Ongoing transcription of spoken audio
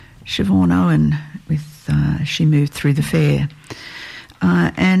Siobhan Owen with She Moved Through the Fair.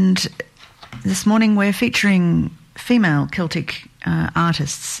 And this morning we're featuring female Celtic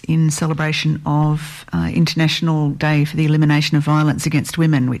artists in celebration of International Day for the Elimination of Violence Against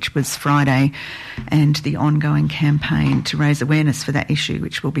Women, which was Friday, and the ongoing campaign to raise awareness for that issue,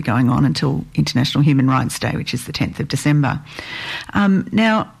 which will be going on until International Human Rights Day, which is the 10th of December.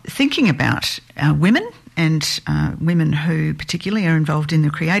 Now, thinking about women and women who particularly are involved in the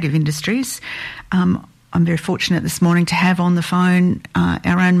creative industries, I'm very fortunate this morning to have on the phone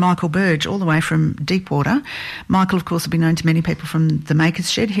our own Michael Burge, all the way from Deepwater. Michael, of course, will be known to many people from the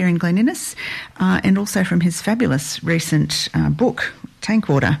Makers Shed here in Glen Innes, and also from his fabulous recent book,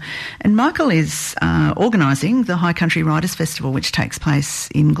 Tankwater. And Michael is organising the High Country Writers Festival, which takes place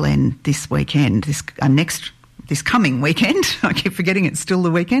in Glen this weekend, this coming weekend. I keep forgetting it's still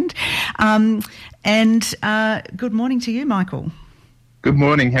the weekend. And good morning to you, Michael. Good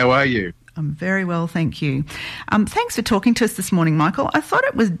morning. How are you? I'm very well, thank you. Thanks for talking to us this morning, Michael. I thought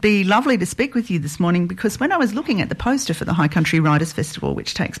it would be lovely to speak with you this morning because when I was looking at the poster for the High Country Writers Festival,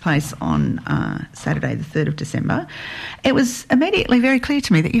 which takes place on Saturday the 3rd of December, it was immediately very clear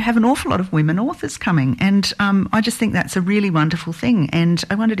to me that you have an awful lot of women authors coming, and I just think that's a really wonderful thing. And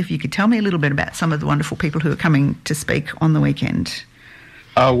I wondered if you could tell me a little bit about some of the wonderful people who are coming to speak on the weekend.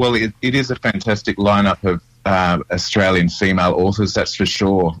 Oh, well, it is a fantastic lineup of Australian female authors, that's for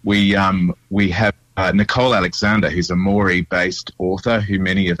sure. We have Nicole Alexander, who's a Moree-based author who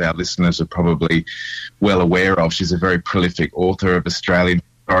many of our listeners are probably well aware of. She's a very prolific author of Australian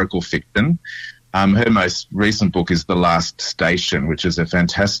historical fiction. Her most recent book is The Last Station, which is a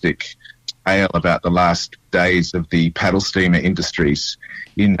fantastic tale about the last days of the paddle steamer industries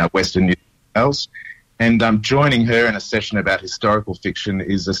in Western New South Wales. And joining her in a session about historical fiction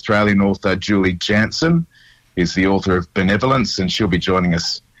is Australian author Julie Jansen, who's the author of Benevolence, and she'll be joining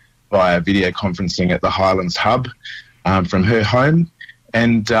us via video conferencing at the Highlands Hub from her home.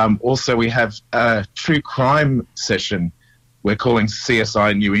 And also we have a true crime session we're calling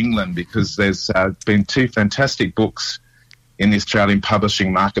CSI New England because there's been two fantastic books in the Australian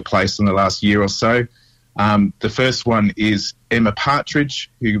publishing marketplace in the last year or so. The first one is Emma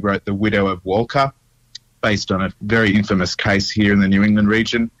Partridge, who wrote The Widow of Walker, based on a very infamous case here in the New England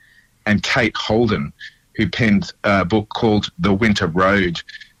region, and Kate Holden, who penned a book called The Winter Road,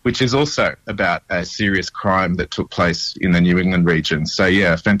 which is also about a serious crime that took place in the New England region. So,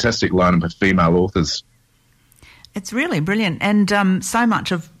 yeah, a fantastic lineup of female authors. It's really brilliant, and so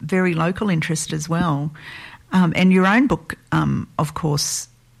much of very local interest as well. And your own book, of course,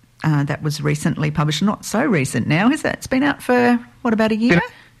 that was recently published, not so recent now, is it? It's been out for, about a year?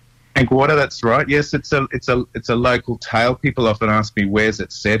 Tankwater, that's right. Yes, it's a local tale. People often ask me, where's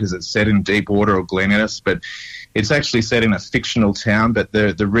it set? Is it set in Deepwater or Glen Innes? But it's actually set in a fictional town, but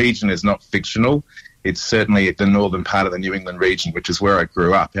the region is not fictional. It's certainly the northern part of the New England region, which is where I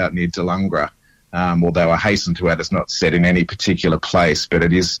grew up, out near Delungra. Although I hasten to add it's not set in any particular place, but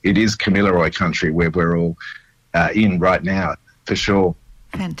it is Kamilaroi country where we're all in right now, for sure.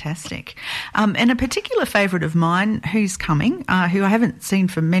 Fantastic. And a particular favourite of mine who's coming, who I haven't seen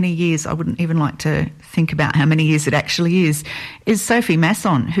for many years, I wouldn't even like to think about how many years it actually is Sophie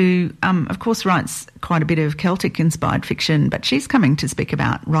Masson, who, of course, writes quite a bit of Celtic-inspired fiction, but she's coming to speak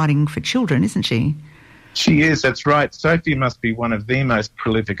about writing for children, isn't she? She is, that's right. Sophie must be one of the most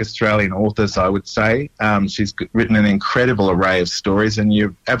prolific Australian authors, I would say. She's written an incredible array of stories, and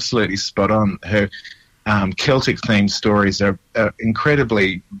you're absolutely spot on. Her Celtic-themed stories are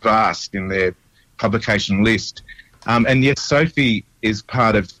incredibly vast in their publication list. And yes, Sophie is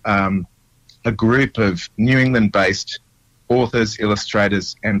part of a group of New England-based authors,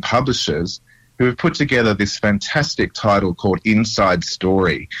 illustrators and publishers who have put together this fantastic title called Inside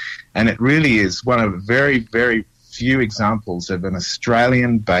Story. And it really is one of very, very few examples of an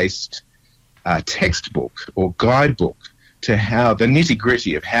Australian-based textbook or guidebook to how the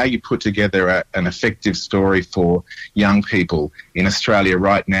nitty-gritty of how you put together an effective story for young people in Australia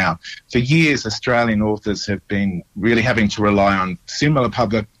right now. For years, Australian authors have been really having to rely on similar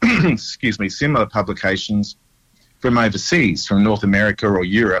publications from overseas, from North America or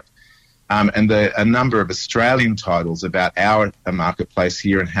Europe, and a number of Australian titles about our marketplace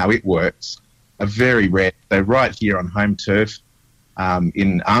here and how it works are very rare. They're right here on home turf.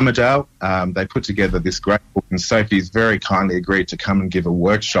 In Armidale, they put together this great book, and Sophie's very kindly agreed to come and give a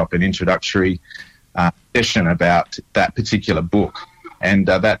workshop, an introductory session about that particular book. And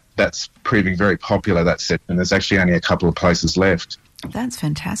that's proving very popular, that session. There's actually only a couple of places left. That's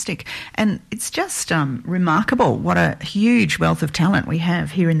fantastic. And it's just remarkable what a huge wealth of talent we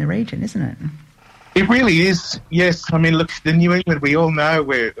have here in the region, isn't it? It really is, yes. I mean, look, the New England, we all know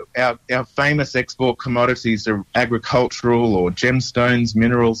our famous export commodities are agricultural or gemstones,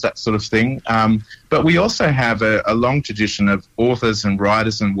 minerals, that sort of thing. But we also have a long tradition of authors and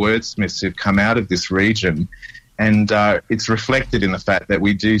writers and wordsmiths who've come out of this region. And it's reflected in the fact that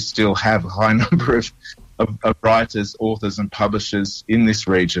we do still have a high number of writers, authors and publishers in this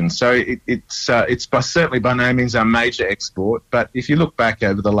region. So it's certainly by no means our major export. But if you look back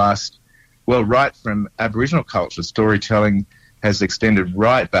over the last, well, right from Aboriginal culture, storytelling has extended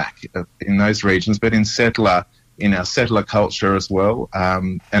right back in those regions, but in our settler culture as well.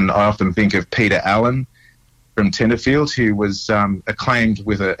 And I often think of Peter Allen from Tenterfield, who was acclaimed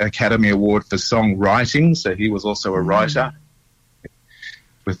with an Academy Award for songwriting. So he was also a writer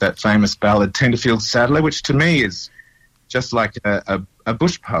with that famous ballad Tenterfield Saddler, which to me is just like a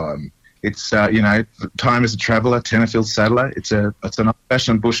bush poem. It's, Time as a Traveller, Tenterfield Saddler. It's an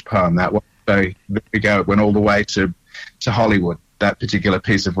old-fashioned bush poem, that one. So there we go. It went all the way to Hollywood, that particular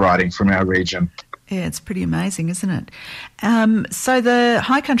piece of writing from our region. Yeah, it's pretty amazing, isn't it? So the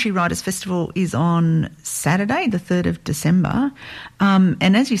High Country Writers Festival is on Saturday, the 3rd of December.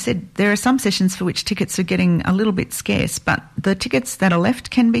 And as you said, there are some sessions for which tickets are getting a little bit scarce, but the tickets that are left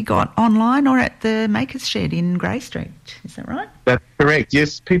can be got online or at the Makers Shed in Grey Street. Is that right? That's correct.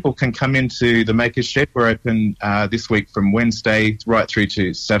 Yes, people can come into the Makers Shed. We're open this week from Wednesday right through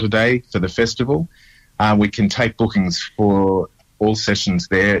to Saturday for the festival. We can take bookings for all sessions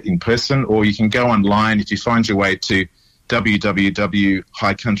there in person, or you can go online if you find your way to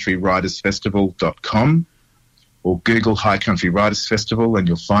www.highcountrywritersfestival.com or Google High Country Writers Festival and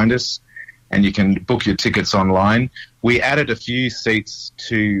you'll find us, and you can book your tickets online. We added a few seats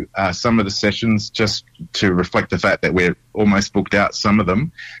to some of the sessions just to reflect the fact that we're almost booked out some of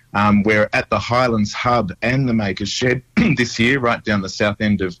them. We're at the Highlands Hub and the Makers Shed this year, right down the south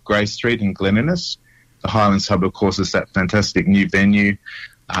end of Grey Street in Glen Innes. The Highlands Hub, of course, is that fantastic new venue.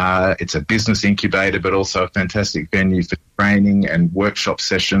 It's a business incubator, but also a fantastic venue for training and workshop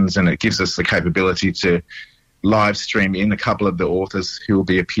sessions, and it gives us the capability to live stream in a couple of the authors who will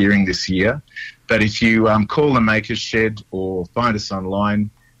be appearing this year. But if you call the Makers Shed or find us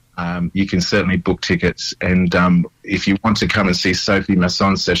online, you can certainly book tickets. And if you want to come and see Sophie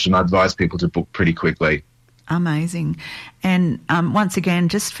Masson's session, I advise people to book pretty quickly. Amazing. And once again,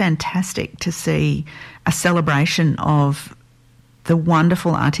 just fantastic to see a celebration of the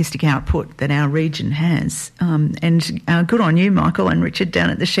wonderful artistic output that our region has. And good on you, Michael and Richard, down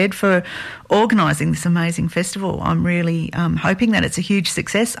at the Shed for organising this amazing festival. I'm really hoping that it's a huge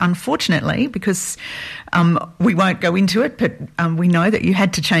success. Unfortunately, because we won't go into it, but we know that you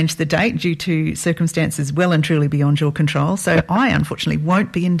had to change the date due to circumstances well and truly beyond your control. So I, unfortunately,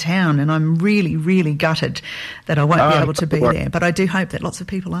 won't be in town, and I'm really, really gutted that I won't be able to be there. But I do hope that lots of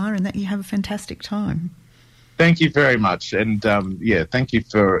people are and that you have a fantastic time. Thank you very much. And, thank you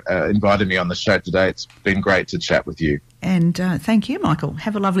for inviting me on the show today. It's been great to chat with you. And thank you, Michael.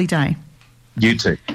 Have a lovely day. You too.